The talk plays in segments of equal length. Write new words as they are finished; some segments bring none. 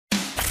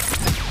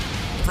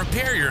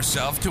Prepare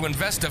yourself to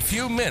invest a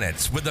few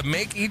minutes with the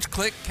Make Each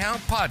Click Count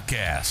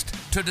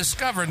podcast to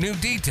discover new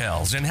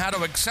details and how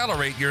to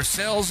accelerate your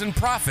sales and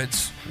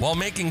profits while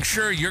making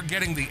sure you're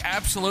getting the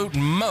absolute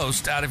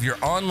most out of your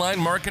online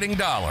marketing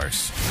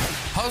dollars.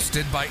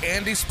 Hosted by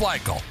Andy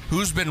Splichal,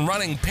 who's been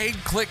running paid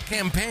click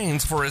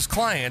campaigns for his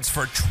clients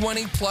for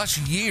 20 plus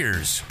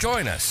years.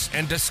 Join us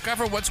and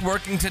discover what's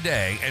working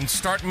today and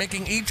start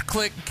making each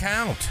click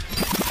count.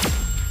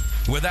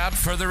 Without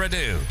further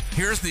ado,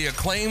 here's the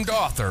acclaimed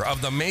author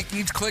of the Make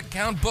Each Click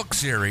Count book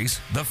series,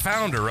 the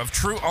founder of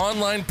True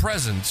Online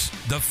Presence,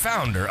 the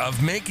founder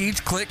of Make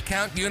Each Click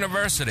Count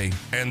University,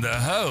 and the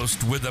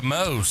host with the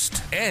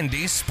most,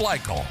 Andy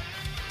Splichal.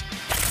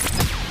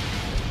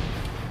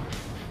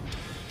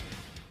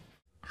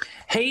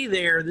 Hey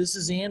there, this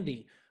is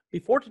Andy.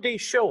 Before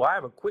today's show, I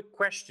have a quick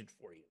question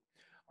for you.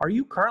 Are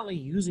you currently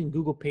using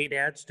Google Paid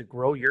Ads to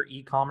grow your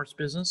e-commerce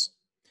business?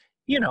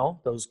 You know,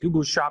 those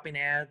Google Shopping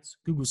ads,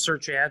 Google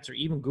Search ads, or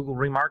even Google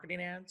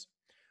Remarketing ads?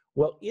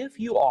 Well, if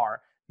you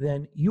are,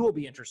 then you will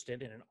be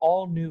interested in an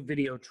all-new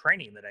video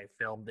training that I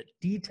filmed that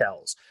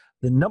details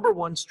the number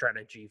one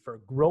strategy for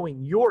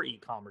growing your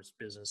e-commerce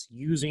business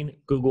using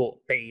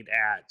Google Paid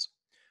Ads.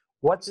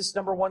 What's this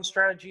number one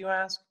strategy, you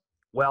ask?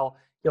 Well,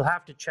 you'll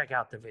have to check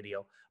out the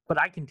video, but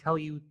I can tell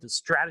you the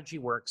strategy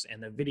works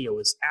and the video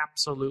is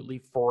absolutely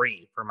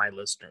free for my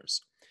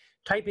listeners.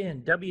 Type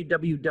in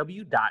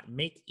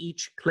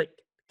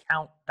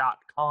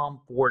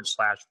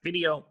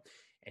www.makeeachclickcount.com/video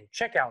and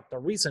check out the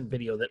recent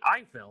video that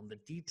I filmed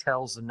that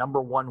details the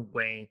number one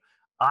way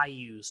I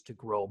use to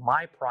grow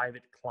my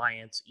private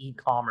clients'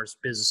 e-commerce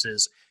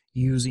businesses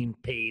using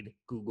paid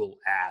Google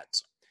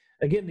Ads.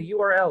 Again, the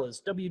URL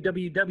is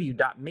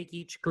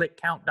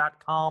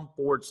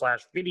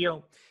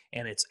www.makeeachclickcount.com/video,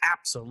 and it's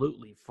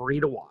absolutely free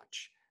to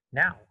watch.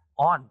 Now,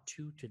 on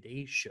to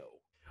today's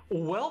show.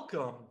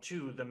 Welcome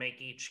to the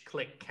Make Each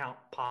Click Count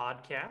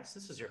podcast.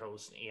 This is your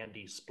host,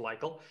 Andy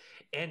Splichal,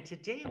 and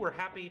today we're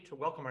happy to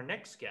welcome our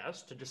next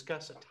guest to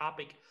discuss a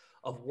topic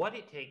of what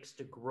it takes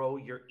to grow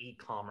your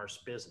e-commerce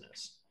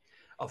business.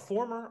 A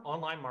former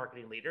online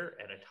marketing leader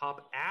at a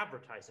top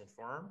advertising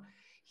firm,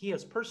 he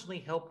has personally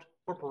helped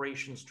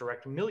corporations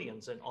direct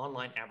millions in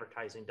online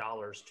advertising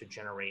dollars to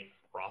generate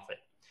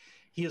profit.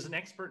 He is an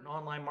expert in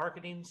online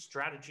marketing,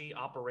 strategy,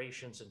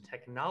 operations, and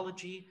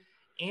technology,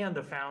 and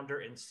the founder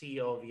and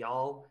CEO of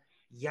Yale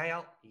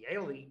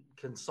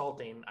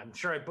Consulting. I'm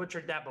sure I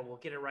butchered that, but we'll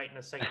get it right in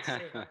a second.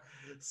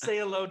 Say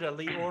hello to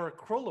Lior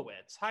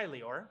Krolowitz. Hi,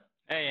 Lior.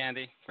 Hey,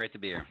 Andy. Great to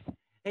be here.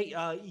 Hey,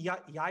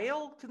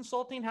 Yale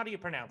Consulting, how do you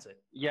pronounce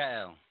it?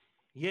 Yale.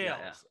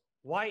 Yale.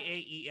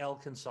 Y-A-E-L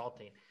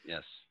Consulting.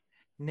 Yes.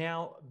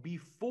 Now,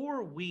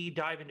 before we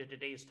dive into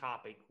today's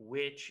topic,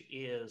 which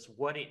is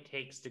what it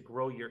takes to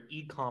grow your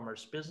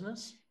e-commerce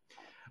business,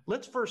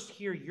 let's first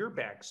hear your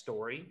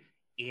backstory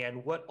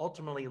and what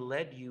ultimately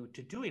led you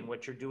to doing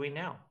what you're doing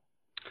now.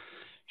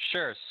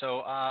 Sure.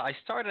 So I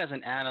started as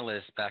an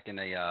analyst back in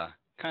a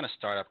kind of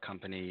startup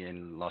company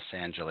in Los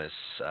Angeles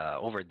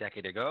over a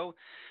decade ago.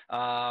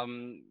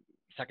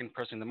 Second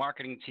person in the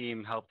marketing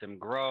team, helped them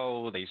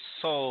grow. They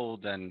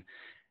sold and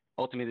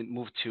ultimately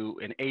moved to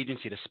an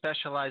agency to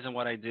specialize in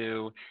what I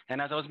do.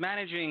 And as I was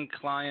managing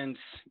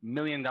clients, $1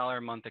 million a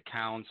month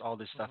accounts, all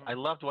this stuff, I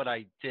loved what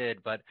I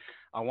did, but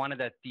I wanted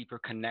that deeper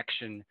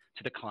connection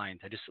to the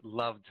client. I just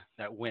loved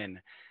that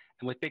win.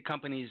 And with big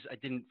companies, I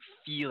didn't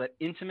feel that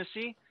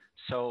intimacy.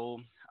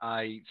 So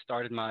I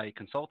started my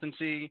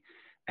consultancy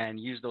and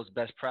used those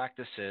best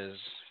practices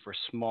for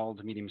small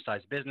to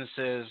medium-sized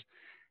businesses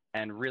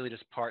and really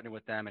just partner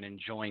with them and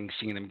enjoying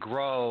seeing them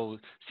grow,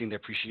 seeing their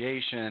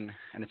appreciation.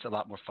 And it's a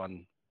lot more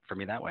fun for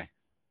me that way.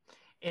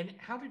 And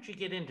how did you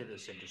get into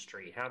this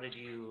industry? How did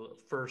you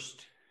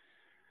first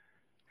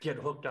get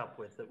hooked up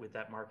with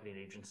that marketing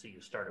agency you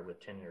started with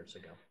 10 years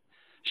ago?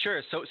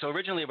 Sure. So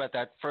originally about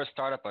that first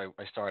startup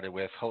I started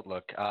with,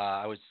 Outlook,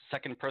 I was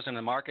second person in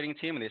the marketing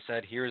team, and they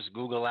said, here's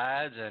Google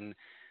Ads and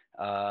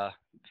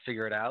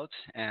figure it out.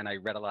 And I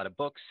read a lot of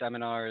books,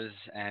 seminars,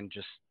 and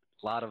just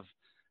a lot of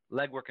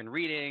legwork and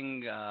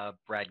reading.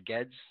 Brad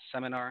Geddes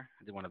seminar,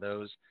 I did one of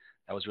those.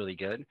 That was really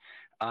good.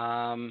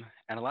 And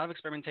a lot of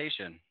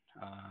experimentation.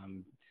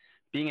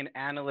 Being an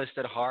analyst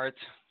at heart,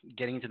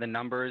 getting into the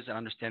numbers and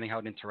understanding how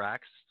it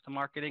interacts to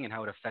marketing and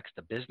how it affects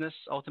the business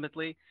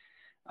ultimately,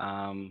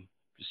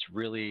 just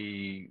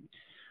really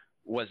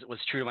was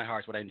true to my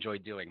heart, what I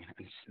enjoyed doing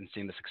and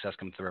seeing the success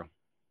come through.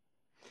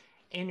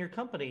 And your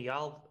company,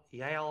 Yale,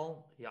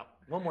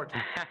 one more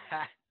time.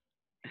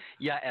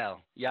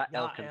 Yale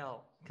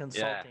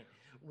Consulting. Yeah.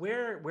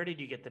 Where did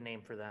you get the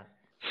name for that?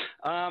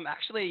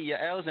 Actually,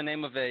 Yale is the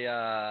name of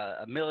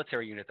a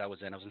military unit I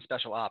was in. I was in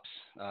special ops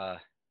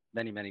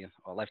many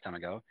a lifetime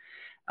ago.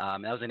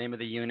 That was the name of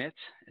the unit,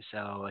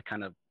 so it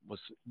kind of was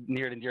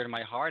near and dear to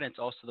my heart. And it's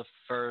also the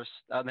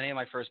name of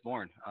my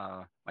firstborn,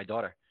 my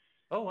daughter.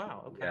 Oh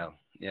wow! Okay.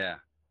 Yeah.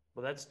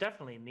 Well, that's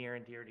definitely near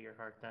and dear to your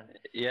heart then.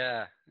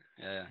 Yeah.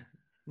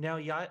 Now,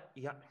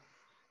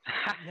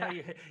 Now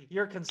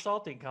your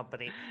consulting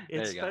company, it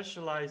There you go.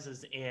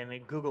 specializes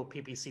in Google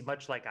PPC,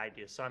 much like I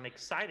do. So I'm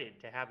excited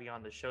to have you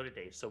on the show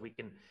today so we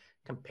can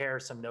compare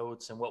some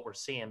notes and what we're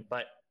seeing.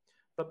 But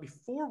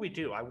before we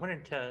do, I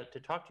wanted to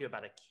talk to you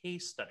about a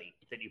case study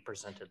that you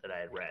presented that I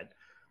had read.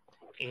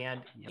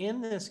 And Yep.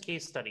 in this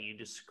case study, you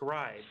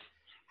described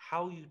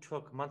how you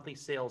took monthly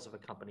sales of a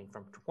company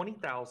from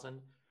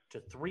 20,000 to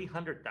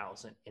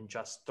 300,000 in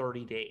just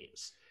 30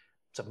 days.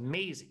 It's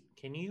amazing.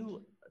 Can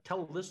you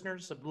tell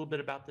listeners a little bit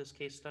about this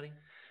case study?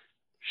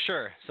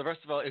 Sure. So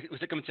first of all, it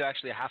was equivalent to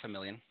actually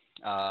 $500,000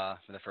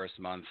 for the first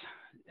month.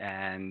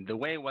 And the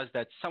way was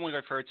that someone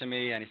referred to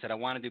me and he said, I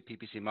want to do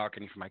PPC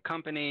marketing for my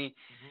company.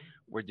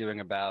 We're doing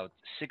about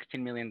 $16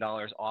 million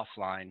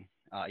offline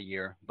a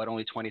year, but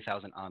only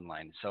 20,000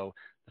 online. So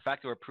the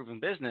fact that we're proving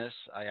business,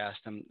 I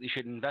asked him, you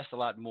should invest a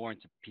lot more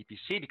into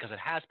PPC because it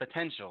has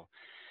potential.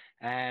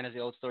 And as the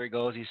old story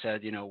goes, he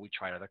said, we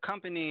tried other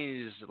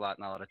companies, not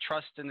a lot of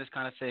trust in this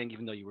kind of thing,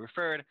 even though you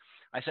referred.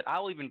 I said,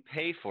 I'll even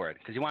pay for it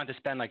because he wanted to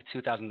spend like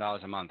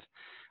 $2,000 a month.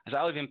 I said,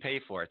 I'll even pay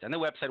for it. And the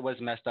website was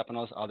messed up and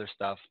all this other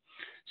stuff.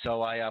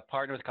 So I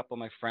partnered with a couple of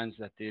my friends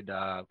that did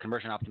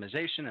conversion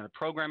optimization and a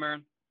programmer.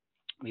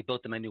 We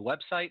built them a new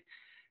website.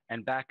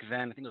 And back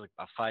then, I think it was like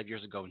about 5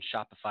 years ago when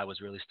Shopify was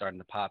really starting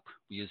to pop,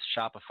 we used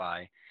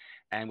Shopify.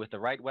 And with the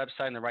right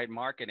website and the right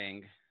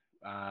marketing,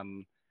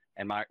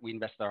 we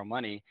invested our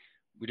money,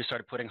 we just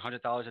started putting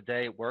 $100 a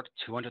day. It worked,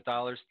 $200,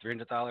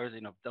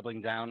 $300,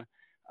 doubling down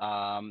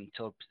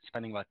till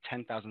spending about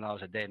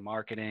 $10,000 a day in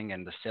marketing,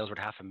 and the sales were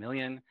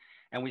 $500,000.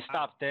 And we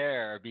stopped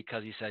there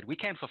because he said, we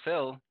can't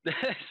fulfill,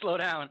 slow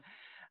down.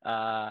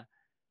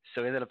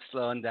 So we ended up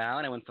slowing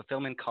down, and when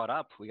fulfillment caught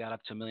up, we got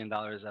up to $1 million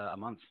a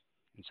month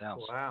in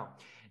sales. Wow.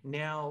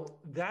 Now,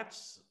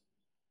 that's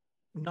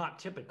not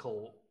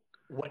typical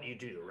what you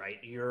do, right?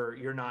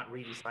 You're not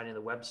redesigning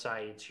the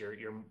websites,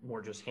 you're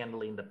more just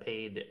handling the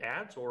paid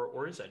ads,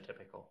 or is that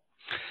typical?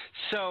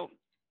 So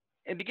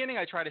in the beginning,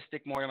 I try to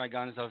stick more to my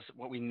guns of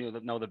what we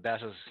know the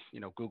best is,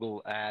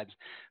 Google ads.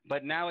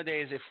 But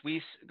nowadays, if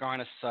we go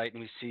on a site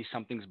and we see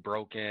something's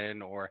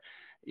broken, or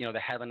the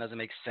headline doesn't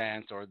make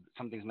sense, or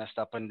something's messed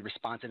up in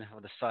responsiveness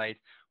of the site,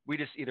 we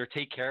just either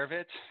take care of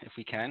it if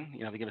we can,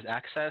 if they give us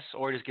access,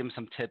 or just give them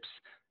some tips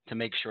to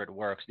make sure it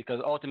works. Because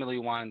ultimately,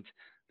 we want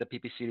the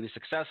PPC to be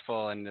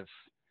successful, and if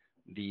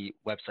the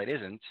website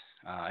isn't,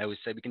 I always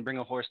say we can bring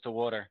a horse to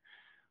water,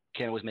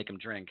 can't always make him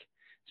drink.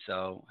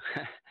 So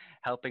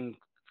helping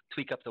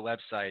tweak up the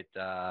website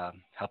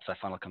helps that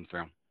funnel come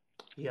through.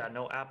 Yeah,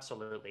 no,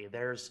 absolutely.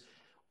 There's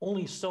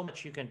only so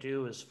much you can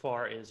do as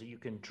far as you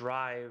can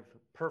drive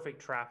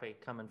perfect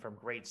traffic coming from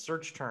great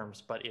search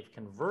terms, but if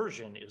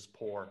conversion is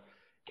poor,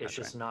 it's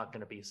just not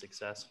going to be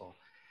successful.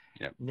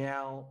 Yep.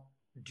 Now,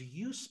 do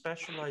you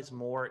specialize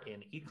more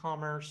in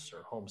e-commerce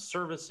or home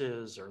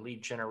services or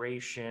lead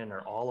generation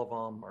or all of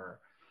them,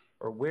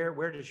 or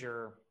where does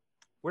your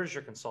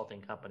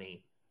consulting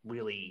company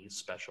really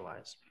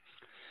specialize?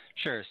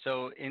 Sure.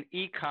 So in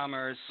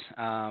e-commerce,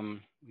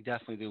 we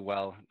definitely do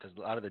well because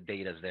a lot of the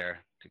data is there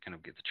to kind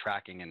of get the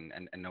tracking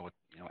and know what,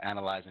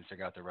 analyze and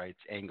figure out the right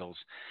angles.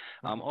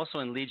 Also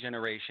in lead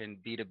generation,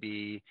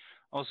 B2B,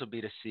 also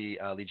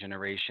B2C lead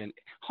generation.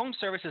 Home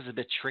service is a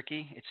bit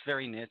tricky. It's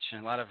very niche,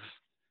 and a lot of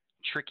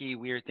tricky,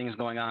 weird things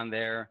going on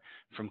there,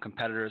 from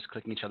competitors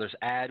clicking each other's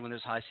ad when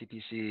there's high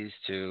CPCs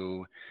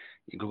to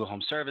Google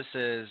Home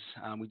Services.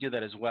 We do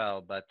that as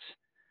well, but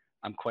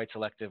I'm quite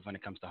selective when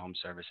it comes to home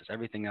services.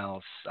 Everything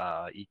else,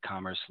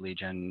 e-commerce, lead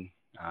gen,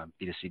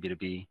 B2C,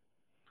 B2B,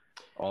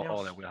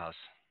 all their wheelhouse.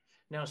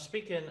 Now,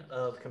 speaking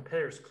of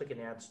competitors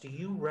clicking ads, do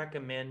you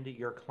recommend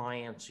your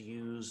clients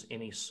use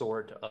any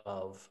sort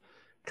of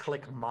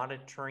click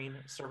monitoring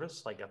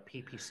service like a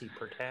PPC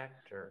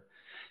Protect or?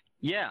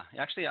 Yeah,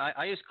 actually,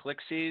 I use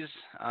ClickSees.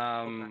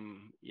 Okay.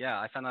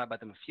 Yeah, I found out about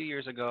them a few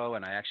years ago,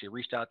 and I actually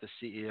reached out to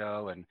the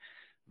CEO, and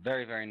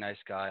very, very nice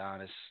guy,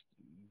 honest,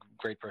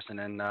 great person.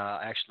 And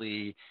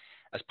actually,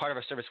 as part of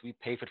our service, we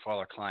pay for it for all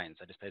our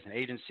clients. I just pay as an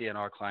agency, and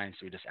our clients,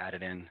 we just add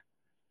it in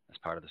as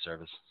part of the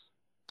service.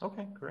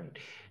 Okay, great.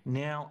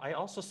 Now, I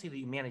also see that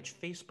you manage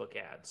Facebook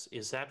ads.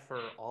 Is that for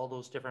all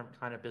those different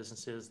kind of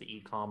businesses, the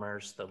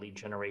e-commerce, the lead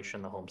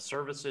generation, the home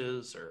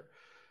services,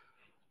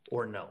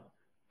 or no?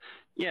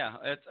 Yeah,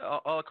 it's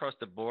all across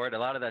the board. A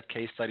lot of that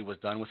case study was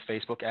done with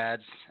Facebook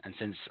ads, and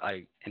since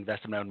I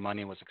invested my own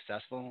money and was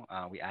successful,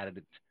 we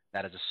added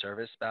that as a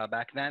service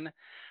back then.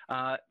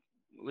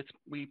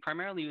 We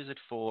primarily use it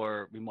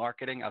for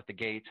remarketing out the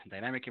gate,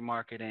 dynamic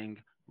remarketing,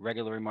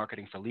 regular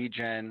remarketing for lead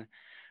gen,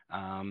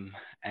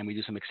 and we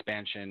do some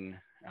expansion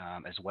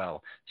as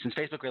well. Since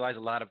Facebook relies a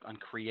lot on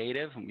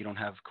creative, and we don't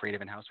have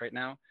creative in-house right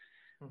now,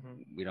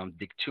 we don't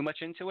dig too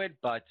much into it,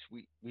 but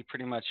we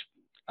pretty much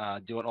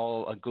do it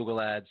all on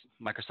Google ads,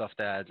 Microsoft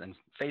ads, and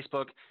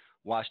Facebook,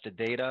 watch the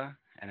data,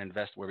 and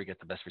invest where we get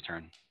the best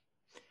return.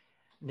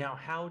 Now,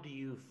 how do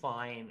you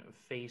find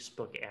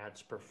Facebook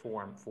ads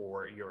perform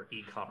for your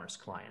e-commerce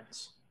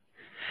clients?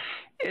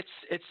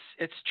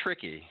 It's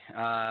tricky.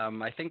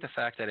 I think the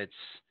fact that it's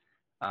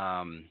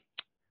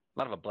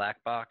lot of a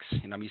black box.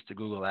 I'm used to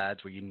Google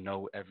Ads where you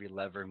know every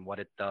lever and what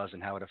it does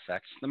and how it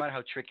affects. No matter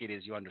how tricky it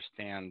is, you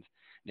understand.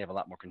 You have a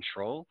lot more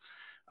control.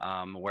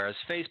 Whereas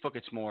Facebook,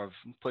 it's more of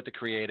put the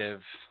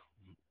creative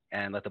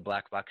and let the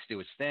black box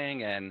do its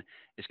thing, and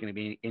it's going to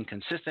be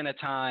inconsistent at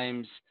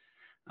times.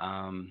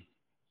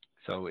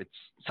 So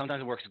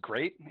sometimes it works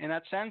great in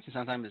that sense, and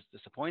sometimes it's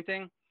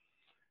disappointing.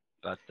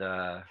 But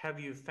have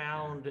you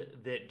found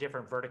that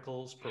different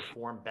verticals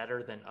perform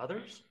better than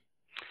others?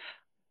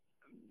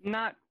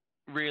 Not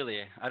really.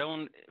 I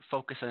don't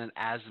focus on it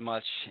as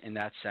much in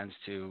that sense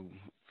to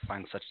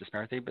find such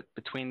disparity, but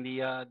between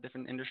the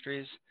different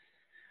industries.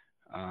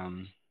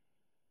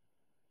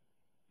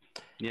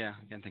 Yeah,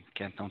 don't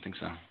think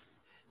so.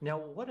 Now,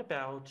 what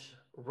about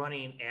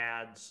running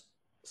ads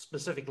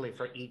specifically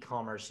for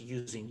e-commerce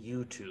using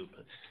YouTube?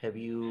 Have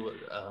you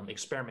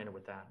experimented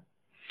with that?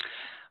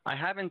 I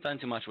haven't done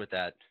too much with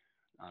that,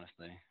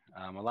 honestly.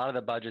 A lot of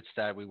the budgets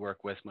that we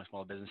work with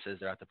small businesses,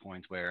 they're at the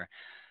point where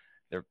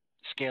they're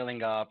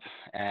scaling up,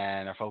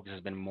 and our focus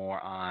has been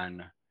more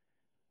on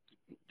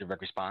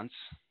direct response.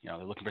 They're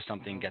looking for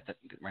something, get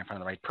right in front of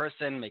the right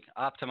person,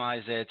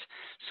 optimize it.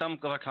 Some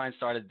of our clients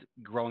started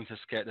growing to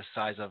the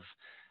size of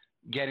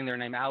getting their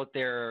name out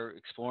there,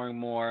 exploring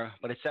more,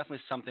 but it's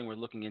definitely something we're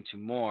looking into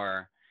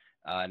more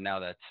now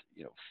that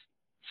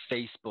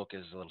Facebook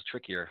is a little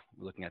trickier.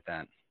 We're looking at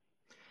that.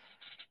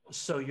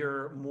 So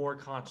you're more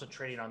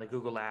concentrating on the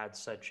Google ads,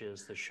 such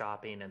as the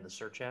shopping and the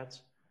search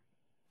ads?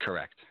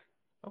 Correct.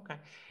 Okay.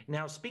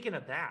 Now, speaking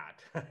of that,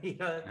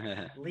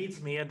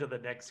 leads me into the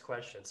next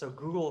question. So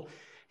Google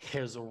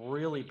has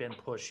really been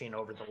pushing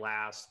over the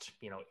last,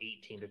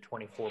 18 to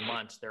 24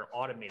 months, their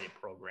automated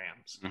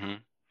programs,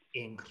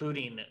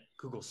 including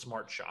Google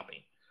Smart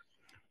Shopping.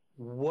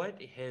 What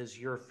has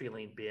your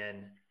feeling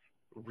been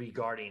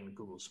regarding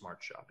Google Smart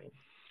Shopping?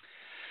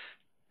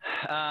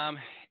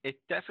 It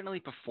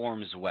definitely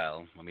performs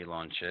well when we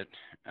launch it.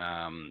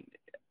 I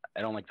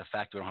don't like the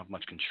fact we don't have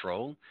much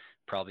control.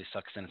 Probably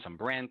sucks in some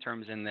brand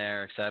terms in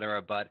there, et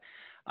cetera. But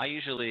I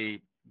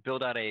usually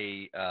build out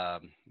a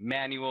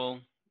manual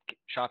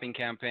shopping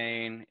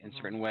campaign in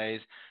certain ways,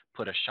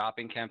 put a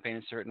shopping campaign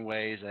in certain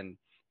ways, and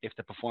if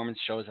the performance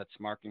shows that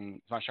Smart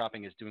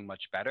Shopping is doing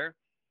much better,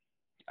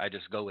 I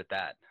just go with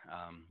that.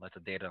 Let the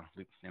data,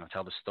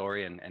 tell the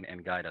story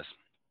and guide us.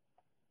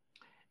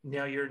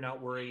 Now you're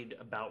not worried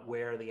about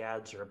where the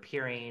ads are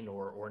appearing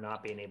or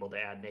not being able to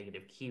add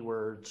negative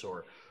keywords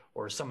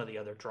or some of the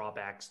other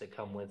drawbacks that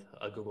come with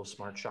a Google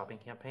Smart Shopping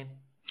campaign?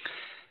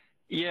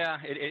 Yeah,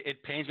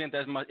 it pains me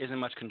that there isn't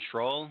much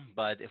control,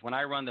 but when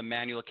I run the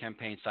manual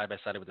campaign side by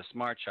side with the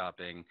Smart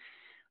Shopping,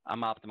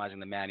 I'm optimizing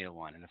the manual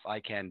one. And if I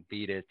can't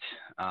beat it,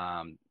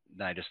 then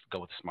I just go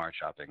with the Smart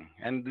Shopping.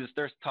 And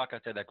there's talk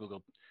out there that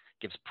Google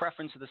gives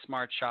preference to the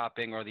Smart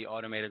Shopping or the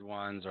automated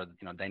ones or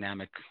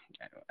dynamic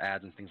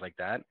ads and things like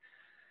that.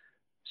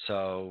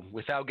 So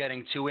without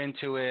getting too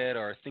into it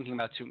or thinking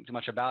about too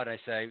much about it,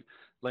 I say,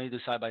 let me do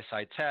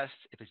side-by-side tests.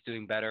 If it's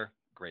doing better,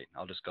 great.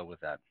 I'll just go with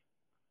that.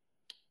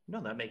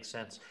 No, that makes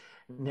sense.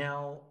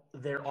 Now,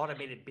 their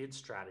automated bid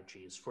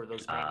strategies for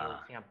those manual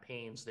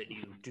campaigns that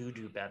you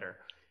do better,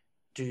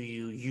 do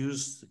you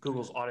use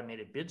Google's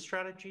automated bid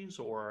strategies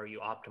or are you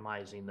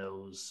optimizing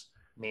those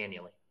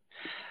manually?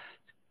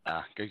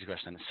 Good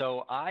question.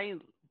 So I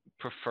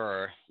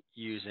prefer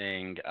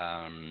using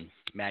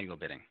manual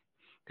bidding.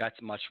 That's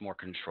much more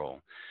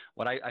control.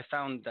 What I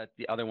found that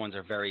the other ones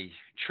are very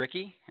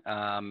tricky.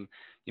 When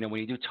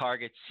you do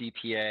target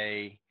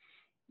CPA,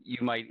 you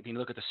might, if you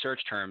look at the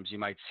search terms, you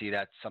might see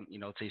that so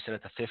you set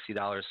it to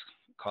 $50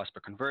 cost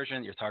per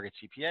conversion, your target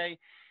CPA,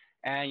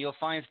 and you'll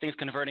find things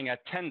converting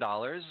at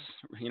 $10,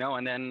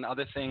 and then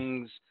other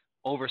things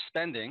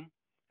overspending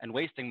and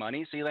wasting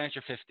money, so you land at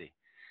your 50.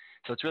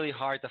 So it's really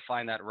hard to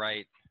find that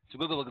right. So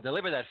Google will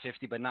deliver that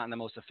 50, but not in the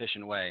most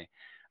efficient way.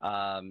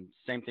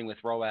 Same thing with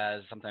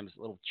ROAS, sometimes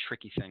little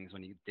tricky things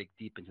when you dig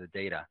deep into the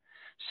data.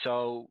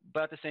 So,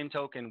 but at the same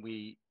token,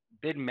 we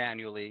bid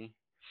manually,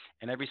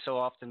 and every so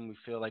often we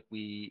feel like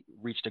we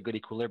reached a good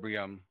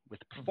equilibrium with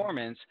the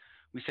performance.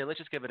 We say, let's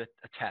just give it a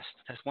test.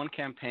 Test one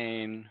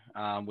campaign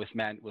with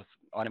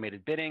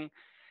automated bidding,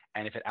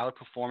 and if it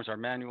outperforms our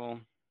manual,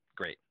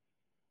 great.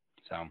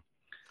 So.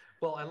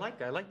 Well, I like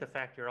the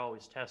fact you're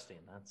always testing.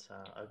 That's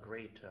a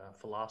great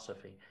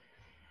philosophy.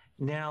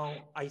 Now,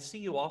 I see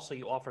you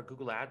offer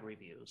Google Ad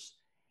reviews.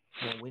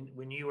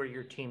 When you or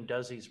your team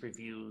does these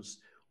reviews,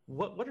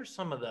 what are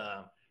some of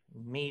the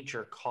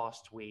major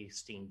cost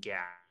wasting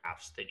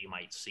gaffes that you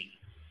might see?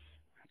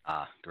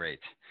 Great.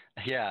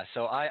 Yeah,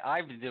 so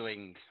I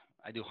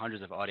do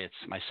hundreds of audits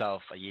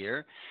myself a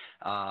year.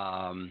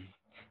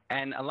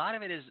 And a lot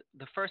of it is,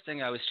 the first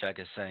thing I always check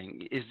is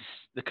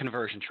the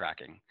conversion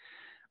tracking.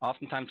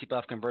 Oftentimes people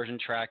have conversion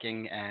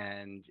tracking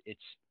and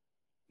it's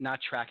not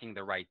tracking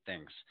the right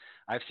things.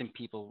 I've seen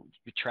people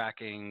be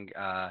tracking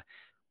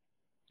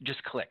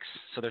just clicks.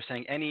 So they're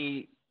saying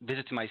any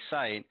visit to my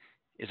site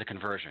is a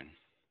conversion.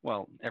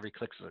 Well, every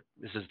click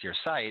is to your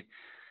site,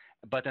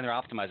 but then they're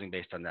optimizing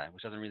based on that,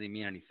 which doesn't really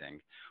mean anything.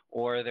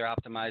 Or they're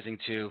optimizing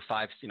to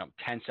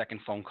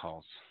 10-second phone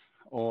calls.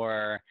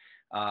 or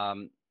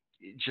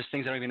just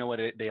things I don't even know what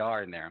they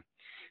are in there.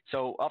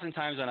 So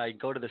oftentimes when I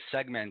go to the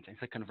segment and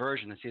click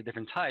conversion and see the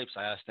different types,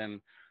 I ask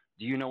them,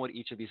 do you know what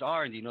each of these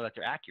are? And do you know that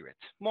they're accurate?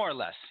 More or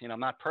less, I'm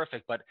not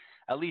perfect, but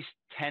at least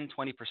 10,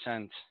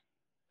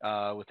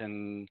 20%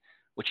 within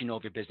what you know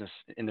of your business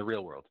in the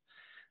real world,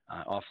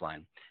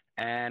 offline.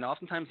 And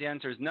oftentimes the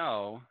answer is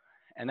no,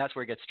 and that's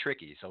where it gets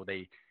tricky. So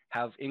they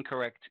have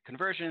incorrect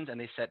conversions and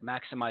they set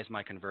maximize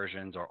my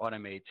conversions or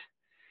automate,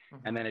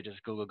 and then it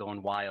just Google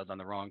going wild on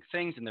the wrong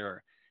things, and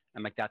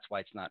I'm like, that's why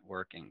it's not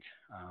working.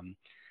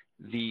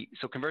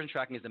 So conversion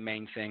tracking is the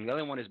main thing. The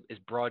other one is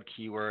broad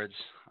keywords.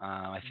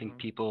 I think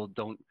people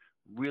don't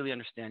really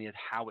understand yet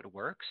how it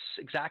works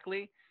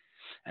exactly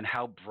and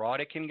how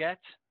broad it can get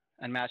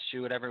and match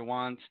to whatever you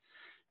want.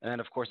 And then,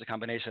 of course, the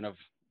combination of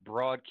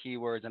broad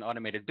keywords and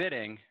automated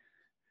bidding,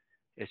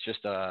 it's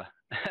just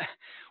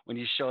when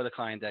you show the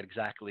client that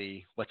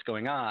exactly what's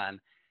going on,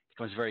 it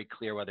becomes very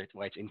clear why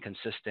it's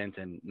inconsistent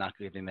and not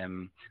giving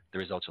them the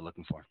results they're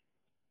looking for.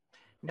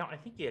 Now, I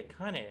think you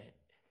kind of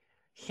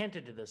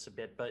hinted to this a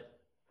bit, but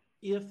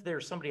if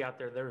there's somebody out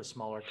there, they're a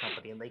smaller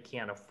company and they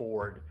can't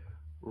afford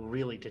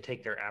really to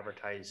take their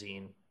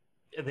advertising,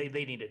 they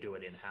need to do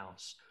it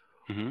in-house.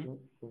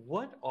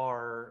 What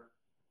are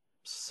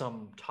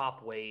some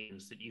top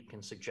ways that you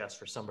can suggest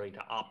for somebody to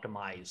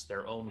optimize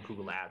their own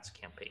Google Ads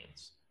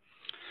campaigns?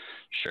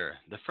 Sure.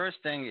 The first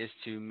thing is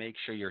to make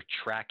sure you're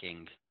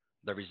tracking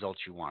the results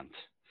you want.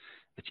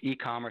 It's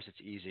e-commerce, it's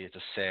easy, it's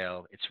a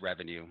sale, it's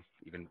revenue,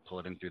 you can pull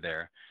it in through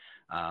there.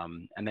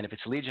 And then if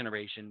it's lead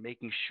generation,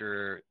 making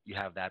sure you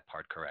have that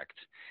part correct.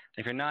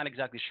 And if you're not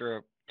exactly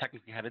sure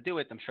technically how to do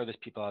it, I'm sure there's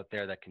people out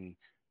there that can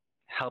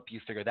help you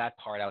figure that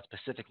part out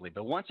specifically.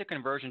 But once your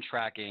conversion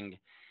tracking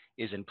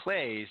is in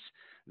place,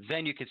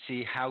 then you could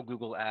see how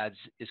Google Ads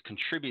is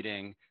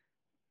contributing,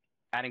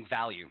 adding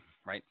value,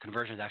 right?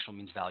 Conversions actually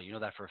means value. You know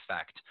that for a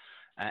fact.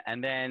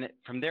 And then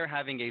from there,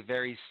 having a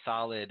very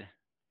solid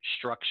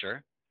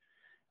structure.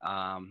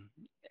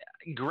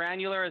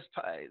 Granular is,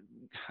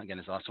 again,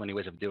 there's also many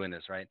ways of doing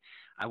this, right?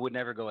 I would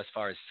never go as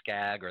far as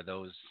SCAG or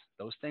those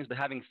things, but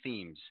having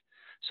themes.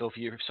 So if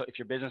your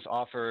business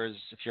offers,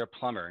 if you're a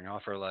plumber and you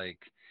offer like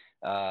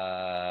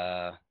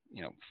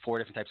 4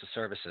 different types of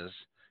services,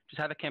 just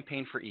have a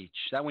campaign for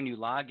each. That when you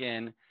log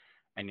in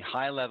and you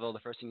high level, the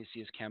first thing you see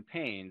is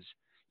campaigns.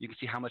 You can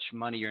see how much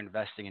money you're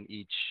investing in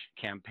each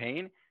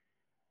campaign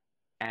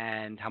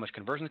and how much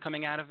conversion is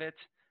coming out of it.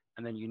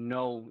 And then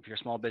if you're a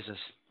small business,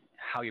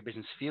 how your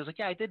business feels. Like,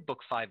 yeah, I did book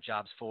 5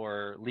 jobs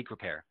for leak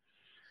repair,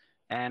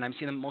 and I'm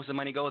seeing most of the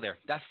money go there.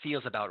 That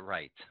feels about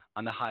right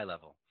on the high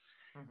level.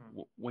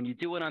 When you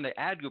do it on the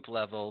ad group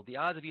level, the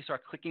odds of you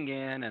start clicking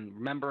in and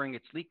remembering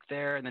it's leaked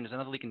there, and then there's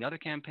another leak in the other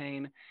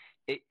campaign,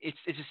 it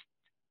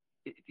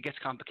gets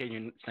complicated.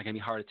 And it's going to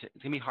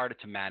be harder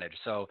to manage.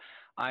 So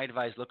I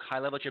advise look high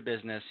level at your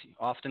business.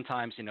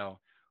 Oftentimes,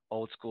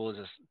 old school is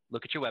just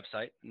look at your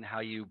website and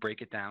how you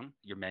break it down,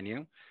 your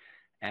menu.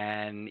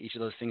 And each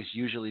of those things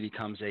usually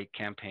becomes a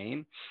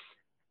campaign,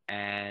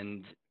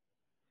 and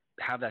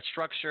have that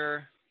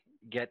structure,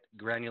 get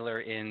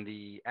granular in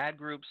the ad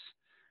groups,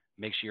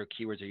 make sure your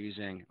keywords are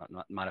using,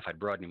 not modified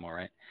broad anymore,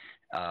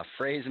 right?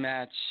 Phrase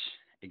match,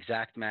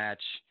 exact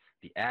match,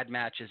 the ad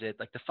matches it,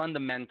 like the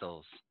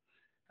fundamentals,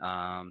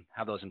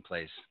 have those in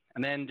place.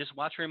 And then just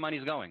watch where your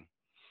money's going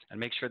and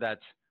make sure that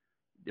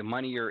the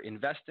money you're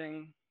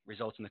investing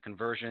results in the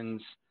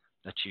conversions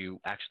that you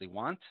actually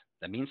want,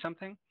 that means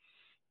something.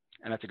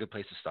 And that's a good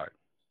place to start.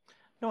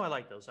 No, I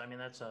like those. I mean,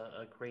 that's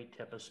a great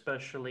tip,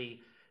 especially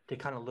to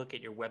kind of look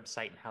at your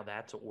website and how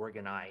that's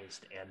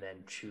organized, and then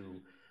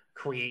to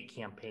create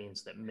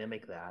campaigns that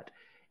mimic that.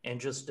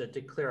 And just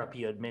to clear up,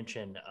 you had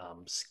mentioned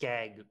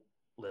SCAG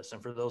list.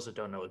 And for those that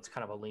don't know, it's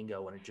kind of a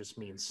lingo, and it just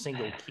means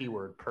single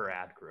keyword per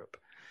ad group.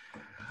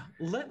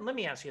 Let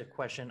me ask you a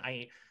question.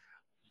 I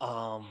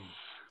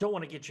don't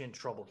want to get you in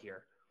trouble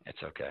here.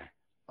 It's okay.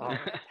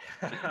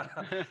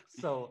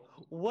 So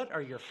what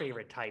are your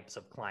favorite types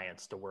of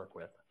clients to work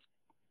with?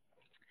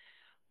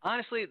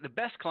 Honestly, the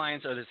best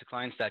clients are the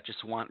clients that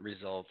just want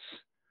results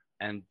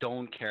and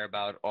don't care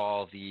about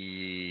all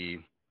I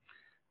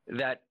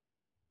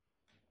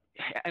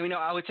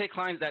would say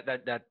clients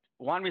that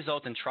want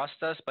results and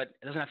trust us, but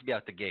it doesn't have to be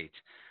out the gate.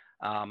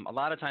 A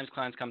lot of times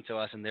clients come to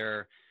us and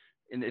they're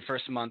in the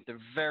first month,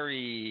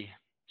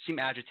 seem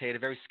agitated,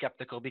 very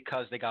skeptical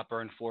because they got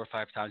burned 4 or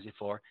 5 times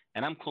before.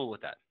 And I'm cool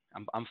with that.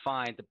 I'm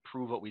fine to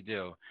prove what we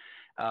do.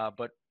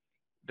 But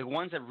the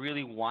ones that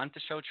really want to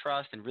show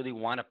trust and really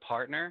want to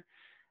partner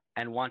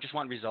and just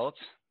want results,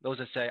 those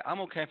that say,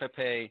 I'm okay if I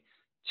pay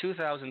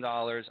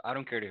 $2,000. I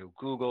don't care to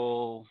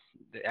Google,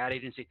 the ad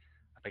agency.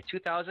 I pay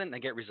 $2,000 and I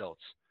get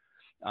results.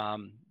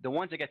 The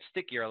ones that get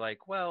sticky are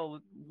like, well,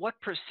 what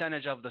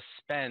percentage of the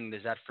spend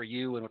is that for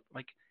you? And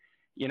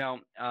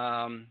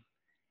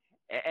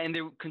and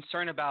they're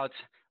concerned about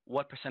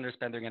what percentage of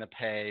spend they're going to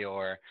pay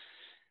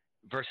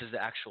versus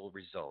the actual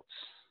results.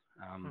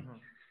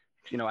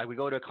 I would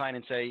go to a client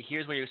and say,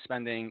 here's where you're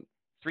spending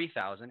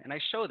 $3,000. And I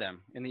show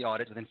them in the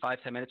audit within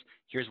 5-10 minutes,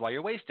 here's why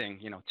you're wasting,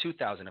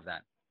 $2,000 of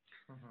that.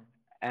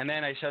 And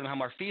then I show them how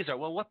our fees are.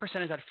 Well, what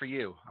percent is that for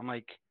you? I'm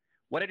like,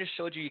 what I just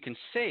showed you can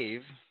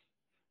save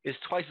is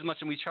twice as much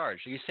than we charge.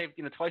 So you save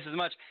twice as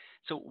much.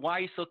 So why are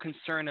you so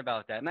concerned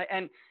about that?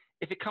 And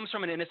if it comes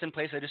from an innocent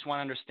place, I just want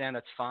to understand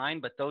that's fine.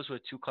 But those who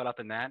are too caught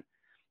up in that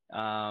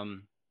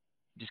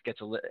just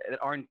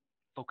aren't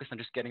focused on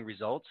just getting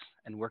results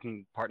and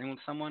partnering with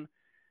someone.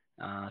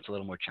 It's a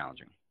little more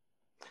challenging.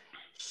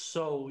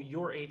 So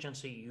your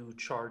agency, you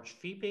charge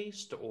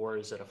fee-based, or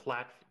is it a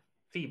flat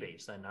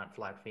fee-based and not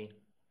flat fee?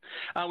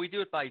 We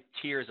do it by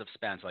tiers of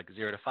spend, so like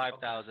 0 to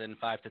 5,000,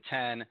 5 to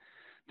 10.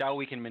 That way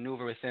we can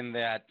maneuver within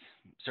that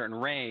certain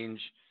range,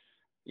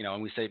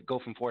 and we say go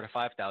from 4 to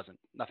 5,000.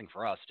 Nothing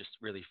for us, just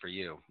really for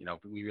you.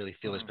 We really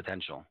feel there's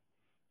potential.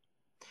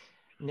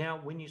 Now,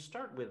 when you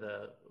start with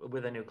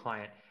a new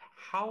client,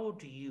 how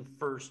do you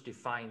first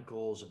define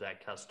goals of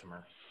that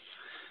customer?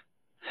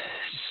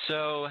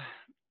 So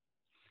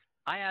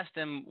I ask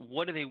them,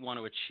 what do they want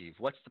to achieve?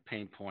 What's the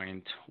pain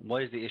point?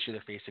 What is the issue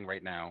they're facing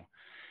right now?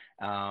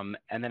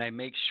 And then I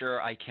make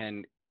sure I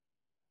can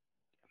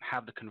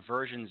have the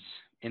conversions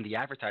in the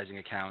advertising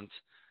account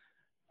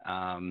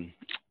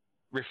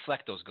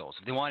reflect those goals.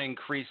 If they want to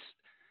increase,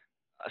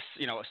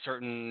 a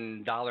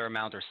certain dollar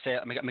amount or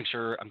sale, make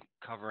sure I'm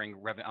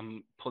covering revenue.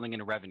 I'm pulling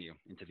in revenue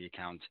into the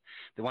account.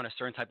 They want a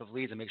certain type of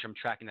leads, and make sure I'm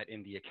tracking that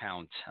in the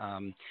account.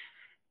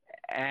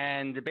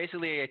 And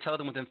basically, I tell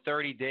them within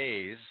 30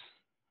 days.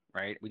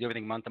 Right? We do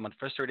everything month to month.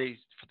 First 30 days,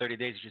 for 30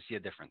 days, you should see a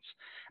difference.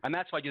 And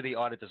that's why I do the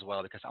audit as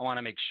well, because I want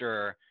to make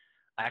sure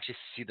I actually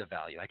see the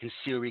value. I can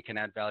see where we can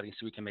add value,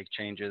 so we can make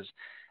changes.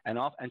 And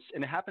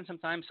it happens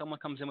sometimes. Someone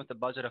comes in with a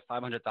budget of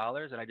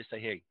 $500, and I just say,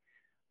 hey,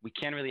 we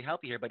can't really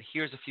help you here, but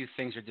here's a few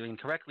things you're doing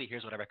correctly.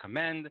 Here's what I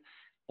recommend.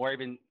 Or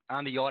even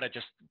on the audit,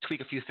 just tweak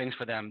a few things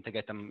for them to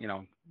get them,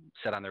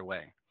 set on their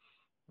way.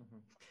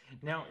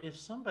 Mm-hmm. Now, if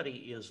somebody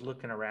is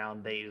looking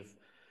around, they've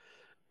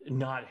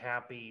not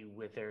happy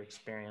with their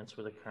experience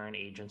with a current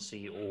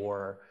agency,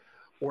 or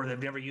they've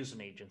never used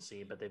an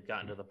agency, but they've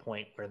gotten to the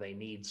point where they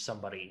need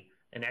somebody,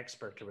 an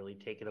expert, to really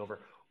take it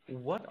over.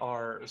 What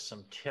are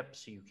some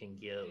tips you can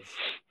give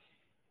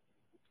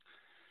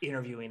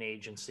interviewing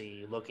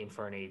agency, looking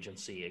for an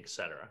agency,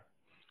 etc.?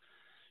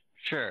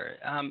 Sure.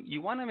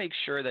 You want to make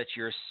sure that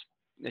you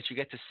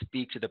get to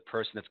speak to the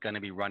person that's going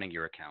to be running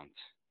your account.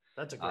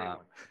 That's a great one.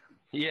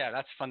 Yeah,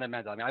 that's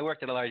fundamental. I mean, I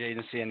worked at a large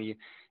agency, and you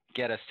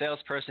get a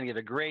salesperson, give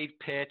a great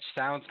pitch,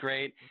 sounds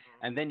great,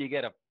 and then you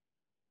get a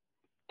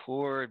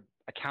poor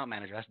account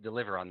manager who has to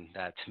deliver on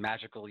that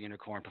magical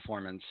unicorn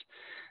performance,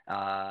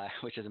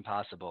 which is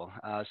impossible.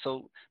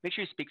 So make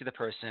sure you speak to the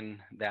person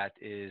that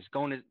is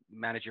going to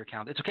manage your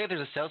account. It's okay if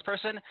there's a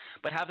salesperson,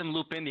 but have them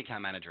loop in the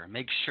account manager.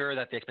 Make sure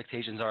that the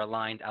expectations are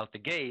aligned out the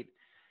gate,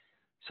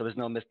 so there's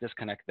no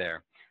disconnect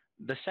there.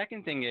 The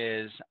second thing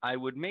is I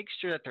would make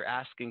sure that they're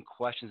asking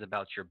questions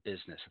about your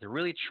business. They're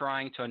really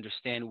trying to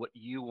understand what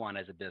you want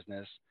as a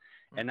business,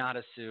 and not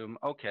assume,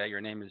 okay, your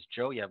name is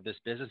Joe, you have this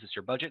business, it's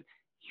your budget,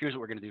 here's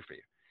what we're going to do for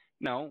you.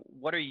 No,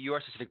 what are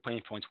your specific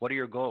pain points? What are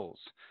your goals?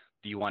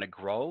 Do you want to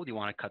grow? Do you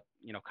want to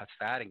cut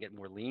fat and get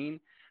more lean,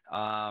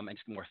 and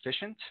just be more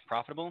efficient,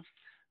 profitable?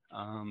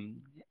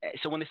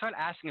 So when they start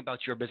asking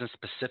about your business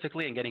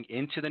specifically and getting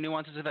into the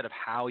nuances of it, of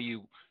how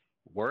you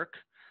work,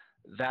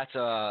 that's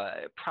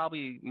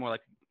probably more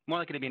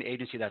likely to be an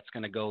agency that's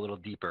going to go a little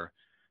deeper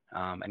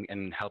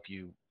and help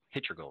you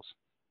hit your goals.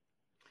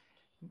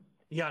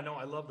 Yeah, no,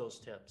 I love those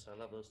tips.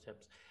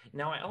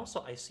 Now,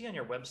 I see on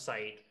your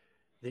website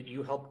that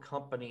you help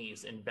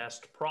companies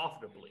invest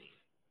profitably.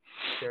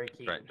 Very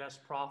key. Right.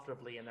 Invest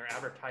profitably in their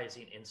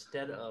advertising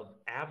instead of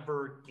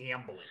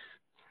gambling.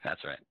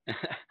 That's right.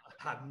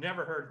 I've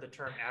never heard the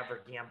term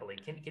gambling.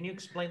 Can you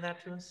explain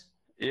that to us?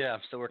 Yeah,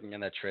 I'm still working on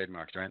that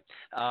trademark, right?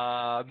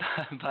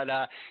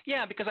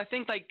 Yeah, because I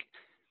think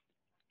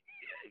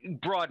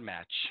broad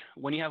match,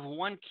 when you have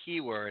one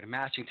keyword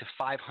matching to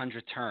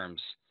 500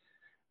 terms,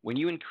 when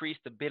you increase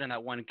the bid on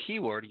that one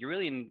keyword, you're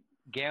really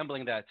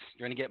gambling that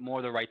you're going to get more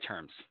of the right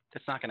terms.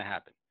 That's not going to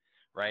happen,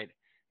 right?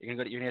 You're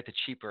going to get the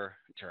cheaper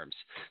terms.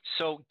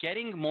 So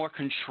getting more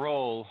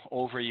control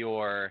over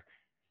your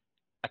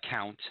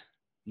account,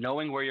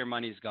 knowing where your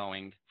money is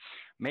going,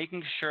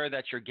 making sure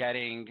that your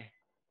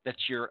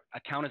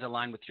account is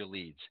aligned with your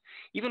leads.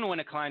 Even when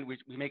a client, we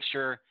make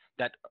sure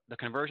that the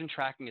conversion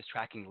tracking is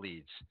tracking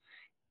leads.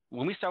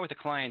 When we start with a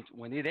client,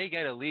 when they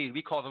get a lead,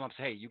 we call them up and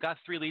say, hey, you got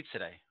 3 leads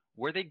today.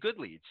 Were they good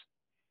leads?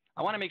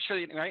 I want to make sure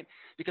that, right?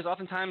 Because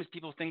oftentimes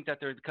people think that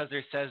because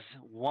there says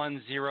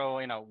 1,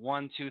 0,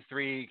 1, 2,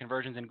 3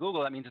 conversions in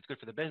Google, that means it's good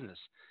for the business.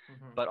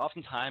 Mm-hmm. But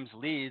oftentimes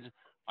leads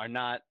are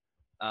not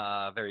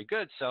very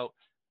good. So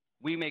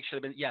we make sure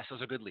that, yes,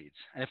 those are good leads.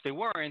 And if they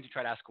weren't, you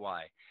try to ask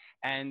why.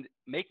 And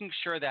making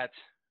sure that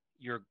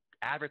your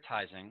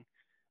advertising,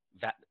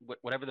 that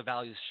whatever the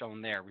value is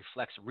shown there,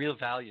 reflects real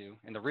value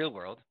in the real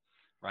world,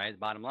 right?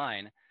 Bottom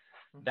line,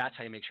 mm-hmm. That's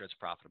how you make sure it's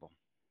profitable.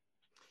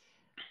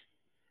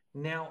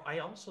 Now, I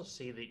also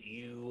see that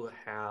you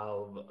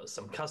have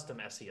some custom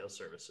SEO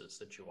services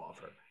that you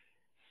offer.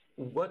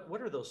 What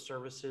are those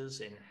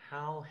services, and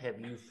how have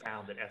you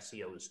found that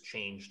SEO has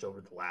changed over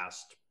the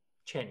last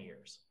 10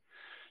 years?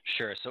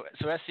 Sure. So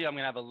SEO, I'm going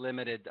to have a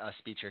limited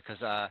speech here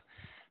because I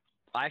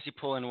actually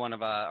pull in one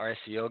of our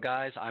SEO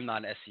guys. I'm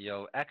not an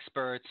SEO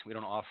expert. We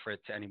don't offer it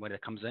to anybody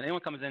that comes in.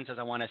 Anyone comes in and says,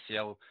 I want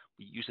SEO,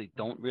 we usually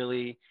don't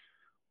really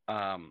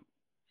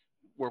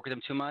work with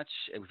them too much.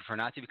 We prefer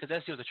not to because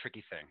SEO is a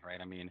tricky thing, right?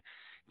 I mean,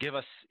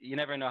 you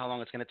never know how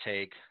long it's going to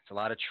take. It's a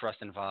lot of trust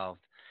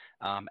involved.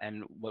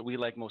 And what we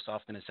like most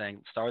often is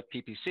saying, start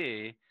with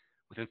PPC.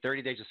 Within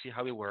 30 days, you'll see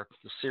how we work.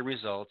 You'll see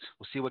results.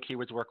 We'll see what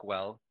keywords work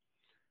well.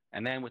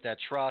 And then with that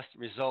trust,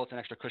 results, and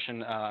extra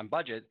cushion and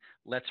budget,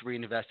 let's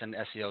reinvest in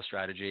SEO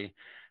strategy.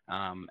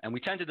 And we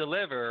tend to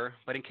deliver,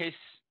 but in case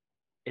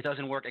it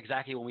doesn't work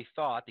exactly when we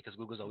thought, because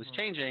Google's always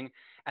changing,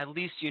 at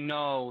least you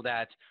know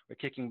that we're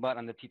kicking butt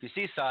on the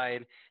PPC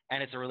side,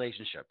 and it's a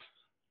relationship.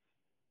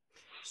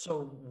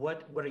 So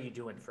what are you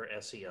doing for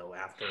SEO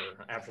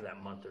after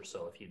that month or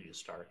so if you do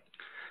start?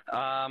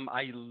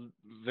 I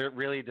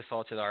really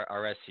defaulted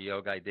our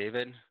SEO guy,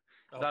 David. Okay.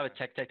 A lot of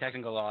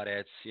technical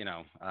audits,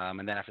 and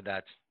then after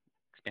that,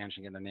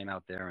 expansion, getting the name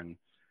out there, and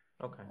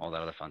all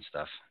that other fun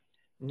stuff.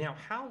 Now,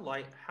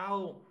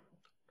 how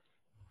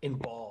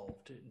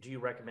involved do you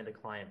recommend a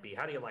client be?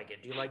 How do you like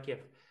it? Do you like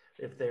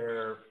if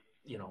they're,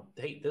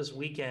 hey, this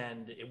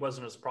weekend it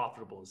wasn't as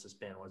profitable as it's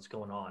been, what's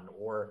going on,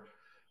 or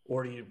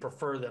do you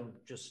prefer them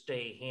just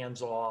stay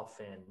hands off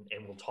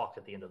and we'll talk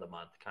at the end of the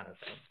month kind of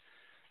thing?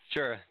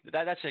 Sure.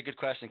 That's a good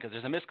question because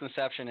there's a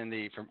misconception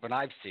from what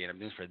I've seen, I'm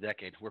doing this for a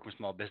decade, working with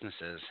small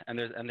businesses, and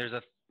there's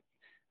a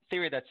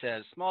theory that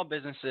says small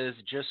businesses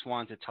just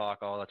want to talk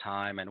all the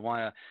time and want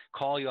to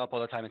call you up all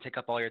the time and take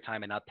up all your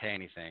time and not pay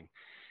anything.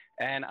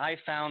 And I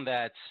found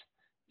that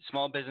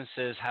small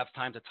businesses have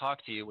time to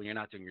talk to you when you're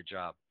not doing your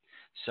job.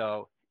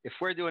 So if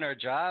we're doing our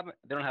job,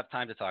 they don't have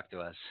time to talk to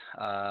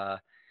us.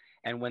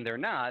 And when they're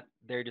not,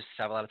 they just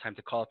have a lot of time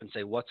to call up and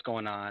say, what's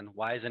going on?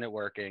 Why isn't it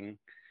working?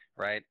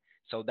 Right?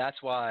 So that's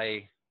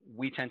why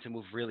we tend to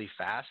move really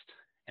fast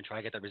and try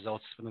to get the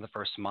results within the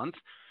first month.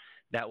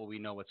 That way we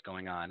know what's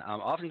going on.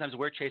 Oftentimes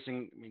we're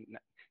chasing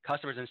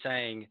customers and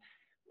saying,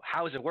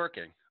 how is it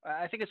working?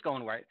 I think it's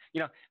going right.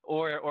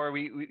 Or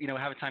we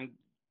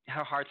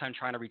have a hard time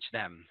trying to reach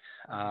them.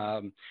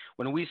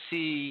 When we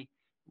see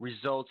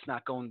results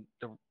not going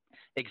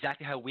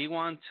exactly how we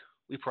want,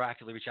 we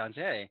proactively reach out and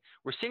say, hey,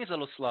 we're seeing it's a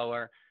little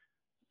slower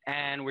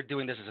and we're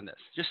doing this and this,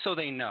 just so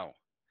they know.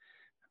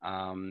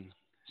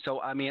 So,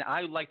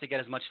 I would like to get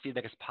as much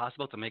feedback as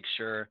possible to make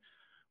sure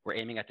we're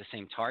aiming at the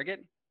same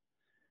target.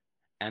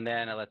 And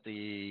then I let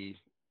the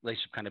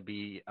relationship kind of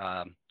be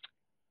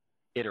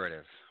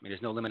iterative.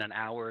 There's no limit on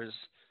hours.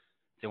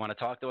 If they want to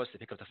talk to us, they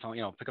pick up the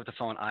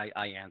phone, I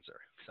answer.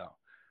 So.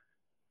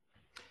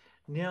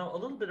 Now, a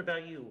little bit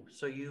about you.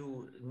 So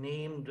you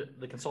named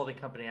the consulting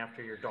company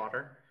after your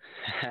daughter.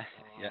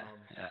 Yeah.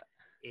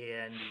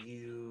 And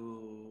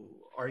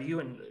are you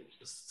in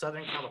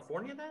Southern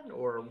California then,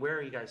 or where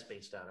are you guys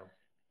based out of?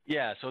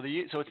 Yeah, so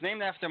it's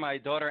named after my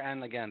daughter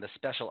and, again, the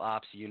special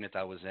ops unit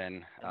I was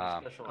in.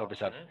 Special ops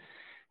unit?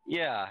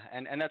 Yeah,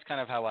 and that's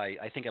kind of how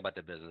I think about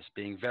the business,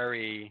 being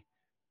very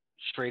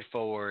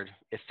straightforward,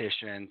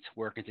 efficient,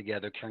 working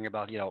together, caring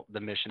about, the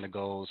mission, the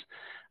goals.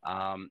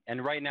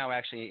 And right now,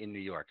 actually, in New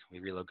York, we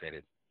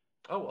relocated.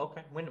 Oh,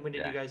 okay. When did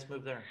you guys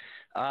move there?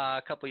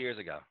 A couple of years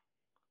ago.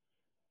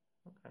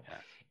 Okay.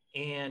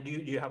 Yeah. And do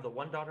you have the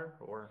one daughter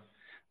or?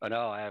 Oh,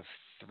 no, I have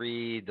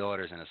 3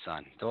 daughters and a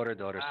son. Daughter,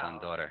 wow. Son,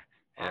 daughter.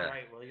 Yeah. All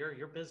right. Well,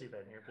 you're busy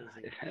then. You're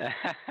busy.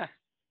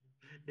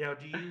 Now,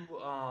 do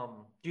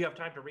you have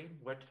time to read?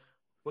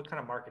 What kind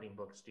of marketing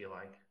books do you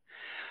like?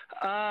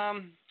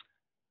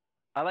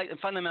 I like the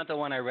fundamental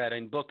one I read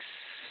in books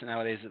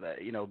nowadays.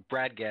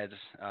 Brad Geddes,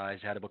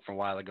 he's had a book from a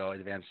while ago,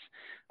 Advanced.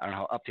 I don't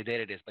know how up to date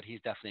it is, but he's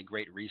definitely a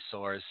great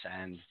resource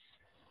and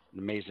an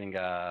amazing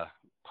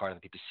part of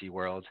the PPC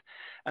world.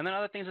 And then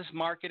other things is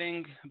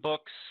marketing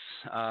books,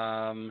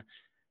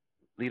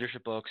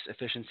 leadership books,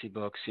 efficiency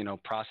books,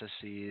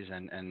 processes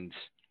and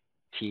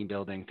team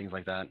building, things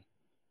like that.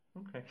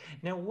 Okay.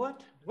 Now,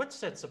 what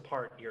sets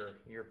apart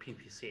your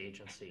PPC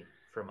agency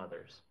from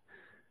others?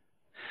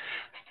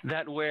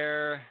 That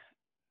we're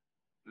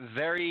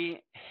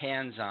very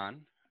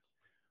hands-on.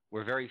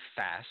 We're very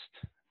fast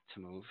to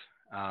move.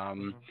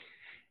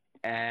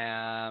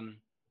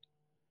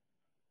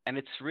 And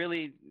it's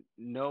really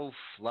no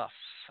fluff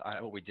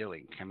what we're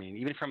doing.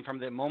 Even from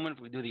the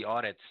moment we do the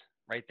audit,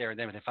 right there and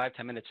then within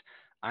 5-10 minutes,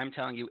 I'm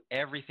telling you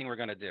everything we're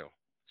going to do.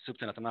 Soup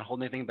to nuts. I'm not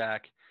holding anything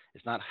back.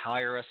 It's not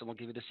hire us and we'll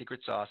give you the secret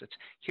sauce. It's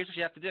here's what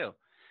you have to do.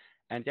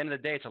 And at the end of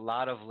the day, it's a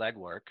lot of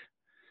legwork.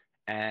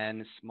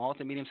 And small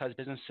to medium-sized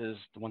businesses,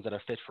 the ones that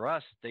are fit for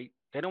us, they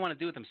don't want to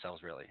do it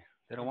themselves, really.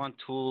 They don't want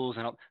tools.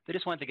 They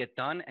just want it to get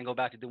done and go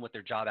back to doing what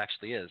their job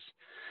actually is.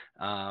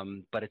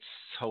 But it's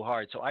so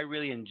hard. So I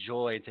really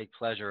enjoy and take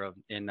pleasure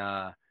in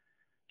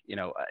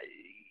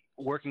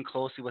working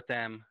closely with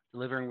them,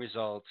 delivering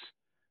results,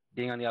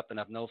 being on the up and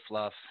up, no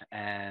fluff,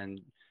 and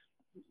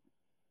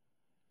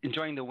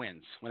enjoying the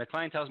wins. When a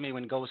client tells me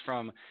when it goes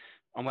from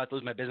I'm about to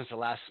lose my business the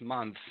last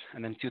month.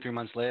 And then 2-3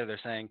 months later, they're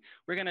saying,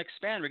 we're going to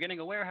expand. We're getting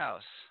a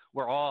warehouse.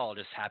 We're all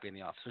just happy in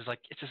the office.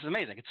 It's just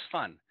amazing. It's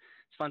fun.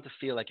 It's fun to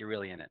feel like you're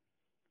really in it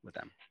with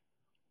them.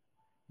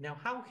 Now,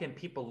 how can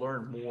people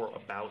learn more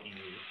about you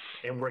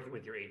and working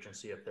with your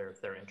agency if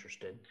they're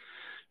interested?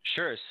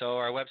 Sure. So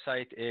our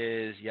website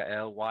is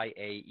Yael,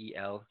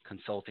 YAEL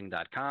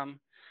consulting.com.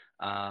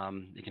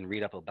 You can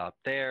read up about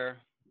there,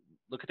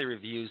 look at the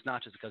reviews,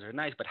 not just because they're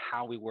nice, but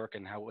how we work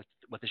and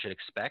what they should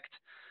expect.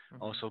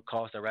 Mm-hmm. Also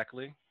call us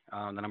directly,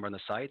 the number on the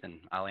site,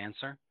 and I'll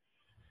answer.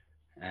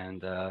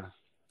 And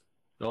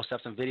we also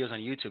have some videos on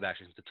YouTube,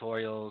 actually, some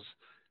tutorials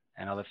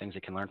and other things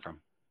you can learn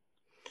from.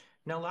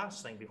 Now,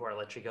 last thing before I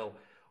let you go,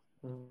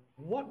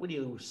 what would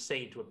you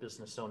say to a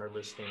business owner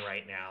listening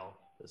right now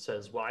that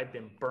says, well, I've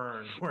been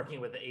burned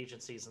working with the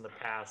agencies in the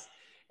past,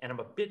 and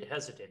I'm a bit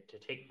hesitant to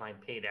take my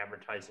paid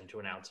advertising to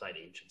an outside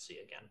agency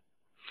again?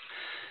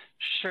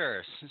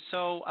 Sure.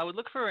 So I would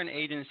look for an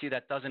agency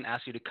that doesn't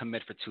ask you to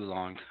commit for too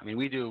long. I mean,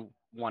 we do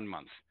 1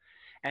 month.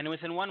 And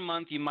within 1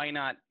 month, you might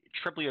not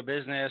triple your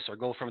business or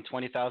go from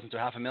 20,000 to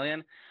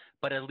 $500,000,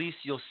 but at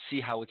least you'll see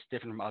how it's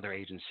different from other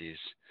agencies,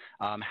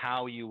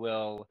 how you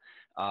will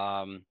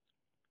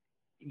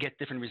get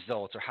different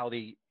results or how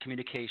the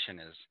communication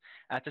is.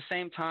 At the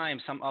same time,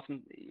 some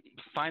often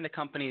find a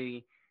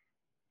company,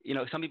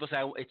 some people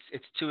say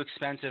it's too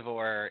expensive,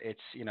 or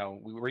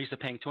we're used to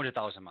paying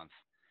 $200 a month.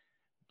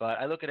 But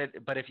I look at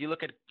it, but if you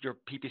look at your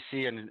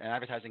PPC and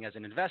advertising as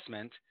an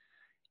investment,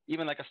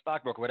 even like a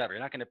stockbroker, whatever,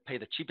 you're not going to pay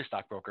the cheapest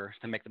stockbroker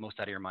to make the most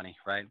out of your money,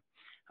 right?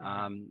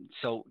 Mm-hmm.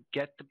 So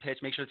get the pitch,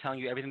 make sure they're telling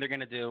you everything they're going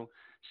to do,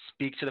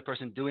 speak to the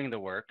person doing the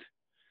work,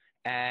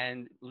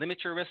 and limit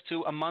your risk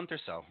to a month or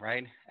so,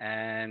 right?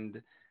 And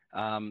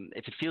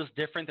if it feels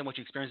different than what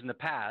you experienced in the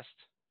past,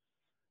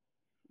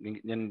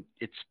 then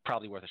it's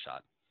probably worth a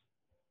shot.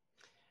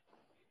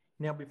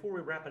 Now, before we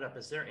wrap it up,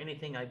 is there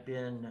anything I've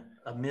been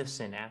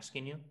amiss in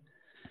asking you?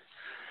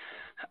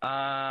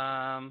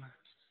 No,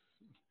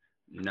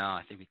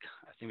 I think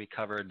we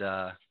covered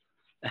a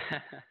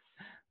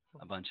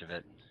bunch of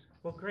it.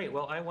 Well, great.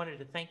 Well, I wanted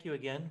to thank you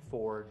again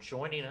for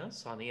joining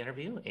us on the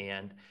interview,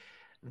 and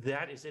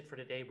that is it for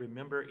today.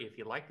 Remember, if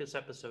you like this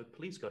episode,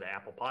 please go to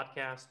Apple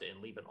Podcast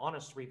and leave an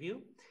honest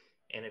review.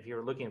 And if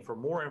you're looking for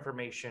more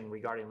information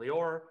regarding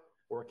Lior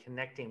or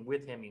connecting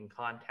with him, you can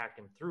contact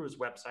him through his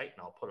website,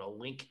 and I'll put a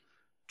link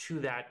to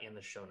that in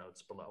the show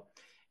notes below.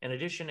 In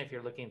addition, if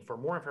you're looking for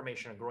more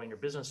information on growing your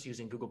business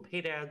using Google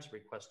Paid Ads,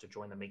 request to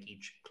join the Make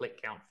Each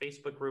Click Count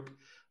Facebook group.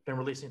 I've been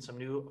releasing some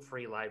new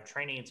free live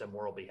trainings, and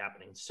more will be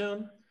happening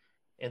soon.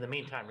 In the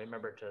meantime,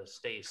 remember to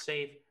stay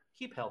safe,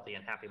 keep healthy,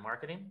 and happy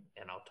marketing,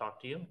 and I'll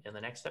talk to you in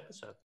the next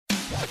episode.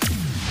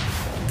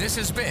 This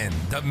has been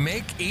the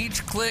Make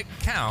Each Click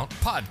Count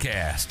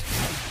podcast.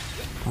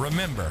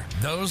 Remember,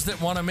 those that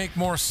want to make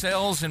more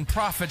sales and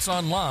profits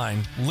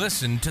online,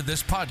 listen to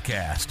this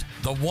podcast.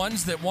 The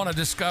ones that want to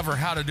discover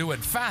how to do it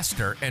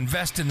faster,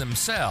 invest in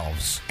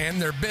themselves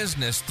and their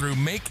business through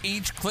Make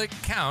Each Click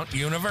Count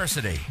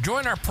University.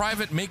 Join our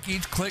private Make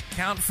Each Click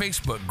Count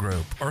Facebook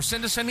group or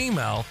send us an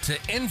email to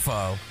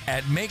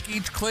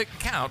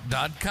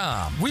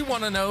info@makeeachclickcount.com. We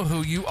want to know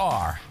who you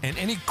are and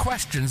any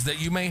questions that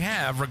you may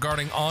have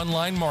regarding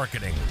online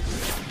marketing.